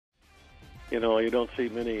You don't see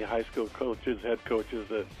many high school coaches, head coaches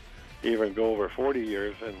that even go over 40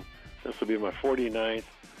 years, and this will be my 49th.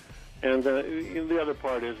 And the other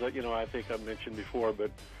part is that, I think I mentioned before,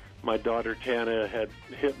 but my daughter Tana had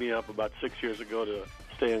hit me up about 6 years ago to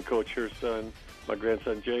stay and coach her son, my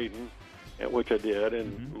grandson Jaden, which I did.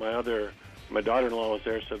 And my daughter-in-law was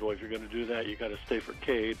there, said, well, if you're going to do that, you got to stay for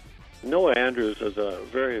Cade. Noah Andrews is a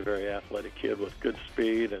very, very athletic kid with good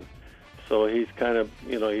speed, and so he's kind of,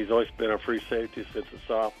 he's always been a free safety since a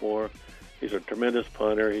sophomore. He's a tremendous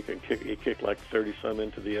punter. He kicked like 30-some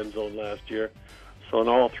into the end zone last year. So in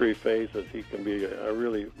all three phases, he can be a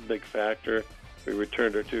really big factor. We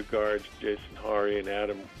returned our two guards, Jason Hari and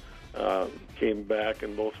Adam came back,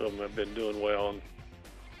 and both of them have been doing well. And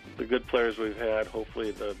the good players we've had,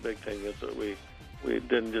 hopefully the big thing is that we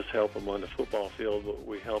didn't just help them on the football field, but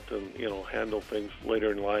we helped them, handle things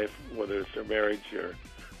later in life, whether it's their marriage or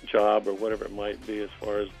job or whatever it might be, as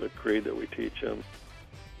far as the creed that we teach them.